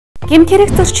Гэмт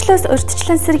хэрэг зөрчлөөс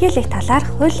урьдчилан сэргийлэх талаарх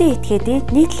хуулийн этгээдийн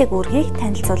нийтлэг үүргийг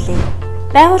танилцуулъя.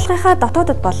 Байгууллагынхаа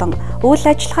дотоодод болон үйл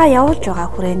ажиллагаа явуулж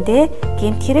байгаа хүрээндээ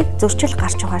гэмт хэрэг зөрчил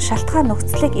гарч байгаа шалтгаан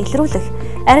нөхцөлийг илрүүлэх,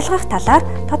 арилгах талаар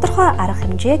тодорхой арга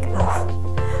хэмжээг авах.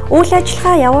 Үйл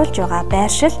ажиллагаа явуулж байгаа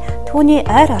байршил түүний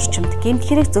ойр орчимд гэмт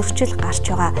хэрэг зөрчил гарч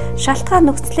байгаа шалтгаан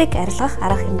нөхцөлийг арилгах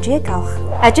арга хэмжээг авах.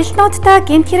 Ажилтнуудаа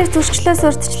гэмт хэрэг зөрчлөөс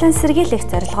урьдчилан сэргийлэх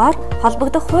зорилгоор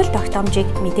холбогдох хууль тогтоомжийг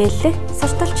мэдээлэх,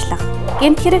 сурталчлах.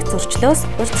 Гэмт хэрэг зөрчлөөс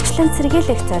урьдчилан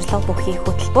сэргийлэх зорилго бүхий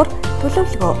хөтөлбөр,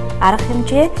 төлөвлөгөө, арга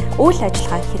хэмжээ, үйл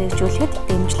ажиллагааг хэрэгжүүлэхэд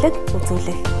дэмжлэг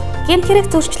үзүүлэх. Гэмт хэрэг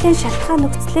зөрчлийн шалтгаан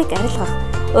нөхцөлийг арилгах.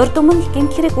 Урд өмнө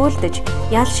гэмт хэрэг үйлдэж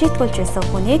ял шийтгүүлж байсан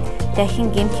хүнийг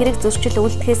дахин гэмт хэрэг зөрчил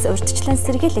үйлдэхээс урьдчилан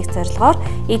сэргийлэх зорилгоор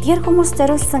эдгээр хүмүүс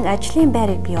зориулсан ажлын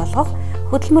байрыг бий болгох,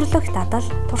 хөдөлмөрлөх дадал,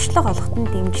 туршлага олоход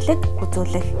нь дэмжлэг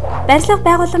үзүүлэх. Барилга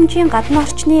байгууламжийн гадны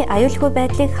орчны аюулгүй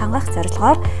байдлыг хангах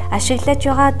зорилгоор ашиглаж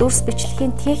байгаа дүрс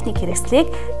бичлэгийн техник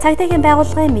хэрэгслийг цагдаагийн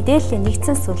байгууллагын мэдээллийн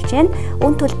нэгдсэн сүлжээнд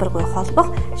үн төлбөргүй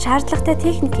холбох, шаардлагатай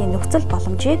техникийн нөхцөл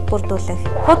боломжийг бүрдүүлэх.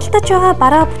 Худалдаж байгаа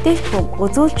бараа бүтээгдэхүүн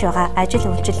үзүүлж байгаа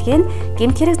ажил үйлчилгээ нь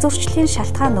гэмт хэрэг зөрчлийн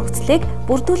шалтгаан нөхцөлийг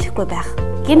бүрдүүлэхгүй байх.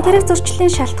 Гэмт хэрэг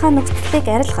зөрчлийн шалтгаан нөхцөлийг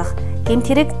арилгах. Гэмт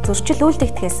хэрэг зөрчил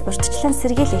үйлдэгдэхээс урьдчилан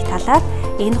сэргийлэх талаар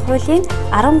энэ хуулийн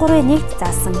 13-1-д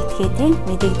заасан этгээдийн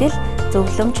мэдээлэл,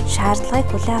 зөвлөмж, шаардлагыг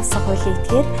хүлээн авсан хуулийн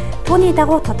этгээд түүний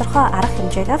дагуу тодорхой арга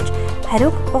хэмжээг авч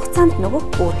хариуг хугацаанд нөгөх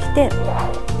үүрэгтэй.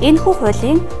 Энэхүү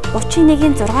хуулийн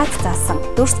 31-6-д заасан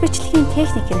дүрс бичлэгийн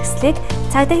техник хэрэгслийг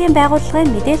цагдаагийн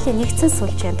байгууллагын мэдээллийн нэгдсэн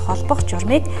сүлжээнд холбох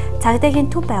журмыг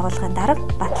цагдаагийн төв байгууллагын дарга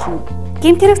батална.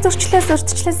 Гэмт хэрэг зөрчлөөс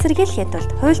урьдчилан сэргийлэхийн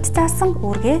тулд хуульд заасан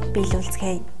үүргээ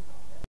биелүүлцгээе.